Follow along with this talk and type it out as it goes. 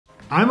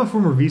I'm a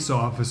former visa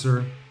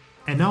officer,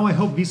 and now I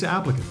help visa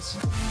applicants.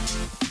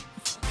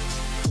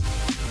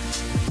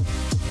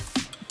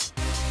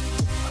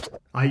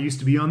 I used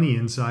to be on the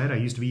inside. I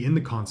used to be in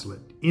the consulate,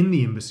 in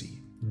the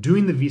embassy,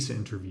 doing the visa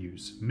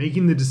interviews,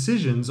 making the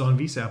decisions on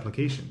visa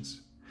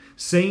applications,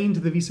 saying to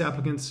the visa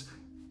applicants,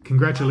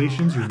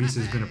 congratulations, your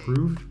visa has been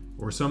approved.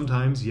 Or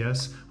sometimes,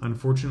 yes,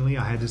 unfortunately,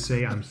 I had to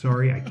say, I'm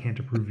sorry, I can't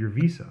approve your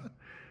visa.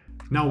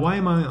 Now, why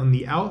am I on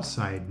the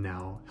outside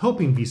now,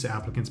 helping visa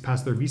applicants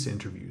pass their visa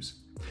interviews?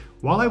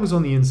 While I was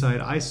on the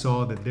inside, I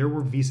saw that there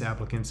were visa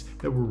applicants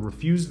that were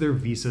refused their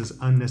visas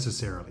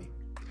unnecessarily.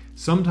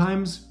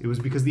 Sometimes it was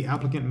because the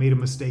applicant made a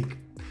mistake.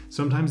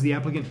 Sometimes the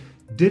applicant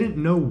didn't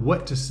know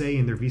what to say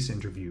in their visa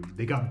interview.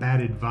 They got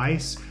bad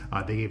advice,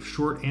 they gave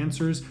short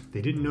answers,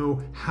 they didn't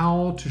know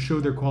how to show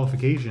their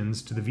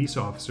qualifications to the visa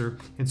officer,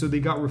 and so they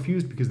got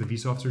refused because the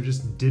visa officer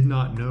just did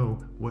not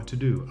know what to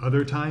do.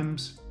 Other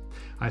times,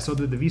 I saw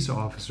that the visa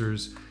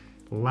officer's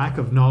lack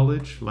of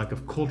knowledge, lack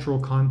of cultural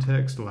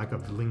context, lack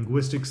of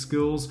linguistic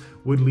skills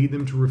would lead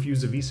them to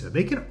refuse a visa.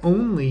 They can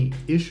only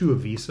issue a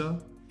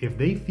visa if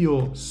they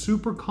feel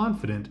super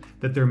confident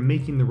that they're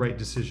making the right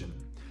decision.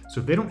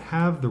 So if they don't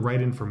have the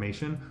right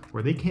information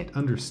or they can't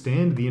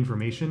understand the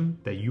information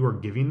that you are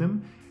giving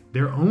them,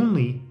 the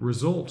only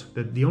result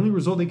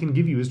they can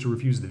give you is to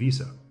refuse the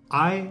visa.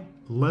 I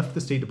left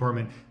the State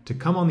Department to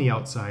come on the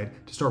outside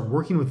to start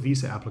working with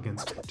visa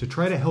applicants to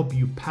try to help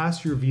you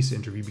pass your visa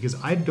interview because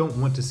I don't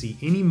want to see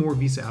any more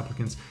visa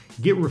applicants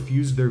get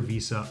refused their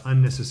visa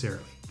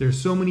unnecessarily. There's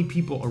so many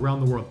people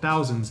around the world,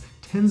 thousands,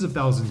 tens of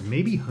thousands,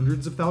 maybe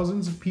hundreds of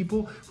thousands of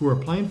people who are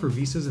applying for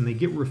visas and they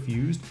get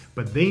refused,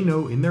 but they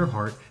know in their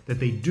heart that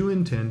they do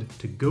intend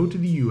to go to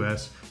the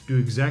US, do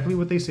exactly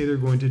what they say they're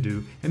going to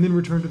do, and then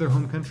return to their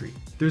home country.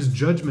 There's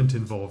judgment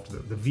involved though.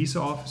 The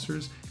visa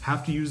officers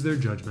have to use their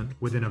judgment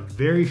within a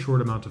very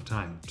short amount of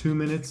time. 2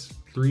 minutes,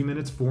 3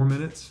 minutes, 4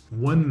 minutes,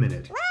 1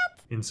 minute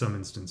in some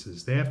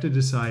instances. They have to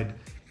decide,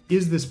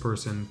 is this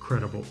person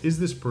credible? Is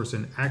this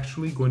person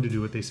actually going to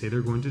do what they say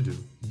they're going to do?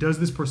 Does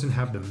this person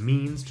have the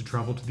means to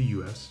travel to the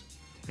US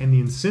and the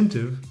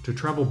incentive to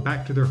travel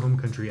back to their home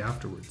country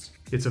afterwards?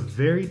 It's a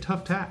very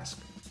tough task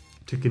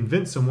to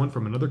convince someone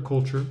from another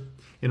culture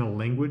in a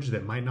language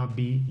that might not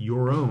be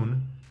your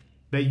own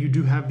that you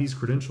do have these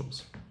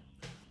credentials.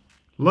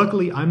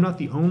 Luckily, I'm not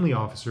the only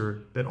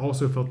officer that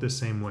also felt this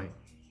same way.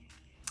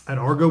 At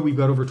Argo, we've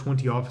got over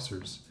 20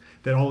 officers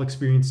that all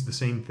experienced the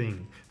same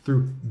thing.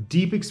 Through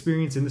deep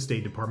experience in the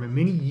State Department,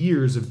 many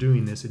years of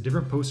doing this at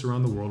different posts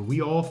around the world,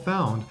 we all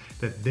found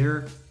that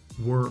there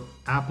were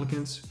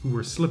applicants who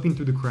were slipping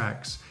through the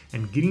cracks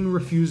and getting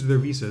refused their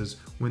visas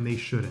when they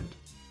shouldn't.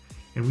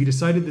 And we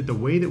decided that the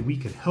way that we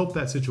could help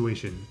that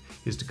situation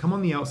is to come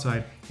on the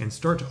outside and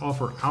start to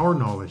offer our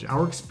knowledge,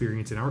 our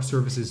experience, and our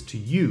services to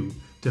you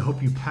to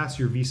help you pass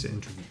your visa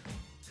interview.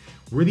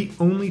 We're the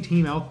only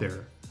team out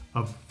there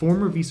of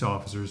former visa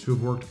officers who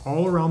have worked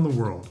all around the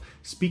world,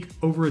 speak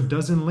over a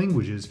dozen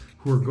languages,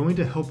 who are going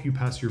to help you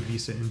pass your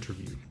visa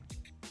interview.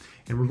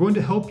 And we're going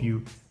to help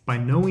you by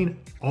knowing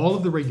all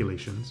of the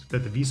regulations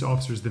that the visa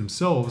officers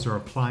themselves are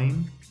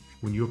applying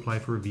when you apply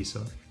for a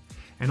visa,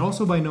 and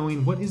also by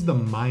knowing what is the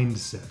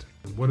mindset.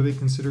 What are they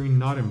considering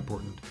not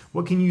important?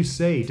 What can you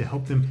say to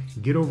help them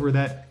get over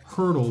that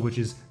hurdle, which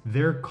is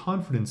their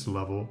confidence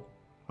level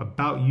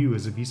about you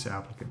as a visa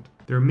applicant?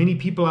 There are many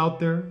people out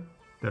there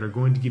that are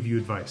going to give you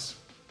advice.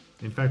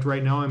 In fact,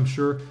 right now, I'm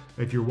sure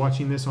if you're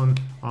watching this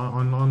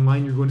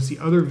online, you're going to see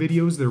other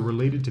videos that are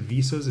related to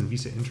visas and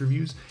visa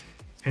interviews.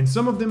 And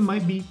some of them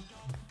might be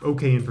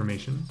okay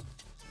information.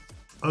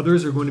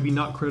 Others are going to be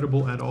not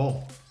credible at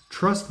all.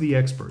 Trust the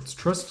experts.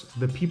 Trust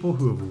the people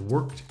who have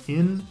worked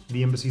in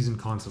the embassies and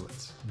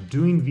consulates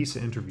doing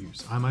visa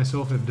interviews. I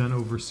myself have done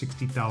over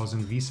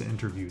 60,000 visa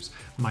interviews.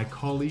 My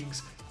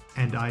colleagues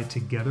and I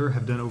together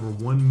have done over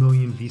 1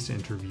 million visa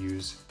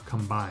interviews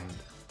combined.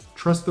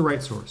 Trust the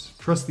right source,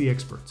 trust the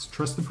experts,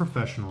 trust the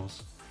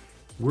professionals.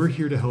 We're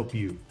here to help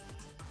you.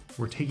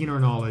 We're taking our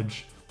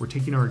knowledge, we're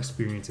taking our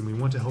experience, and we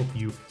want to help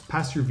you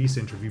pass your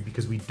visa interview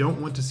because we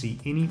don't want to see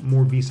any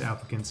more visa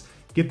applicants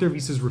get their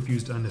visas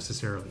refused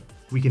unnecessarily.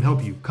 We can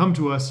help you. Come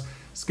to us,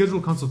 schedule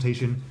a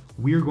consultation.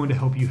 We are going to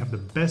help you have the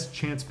best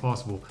chance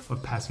possible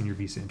of passing your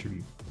visa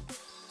interview.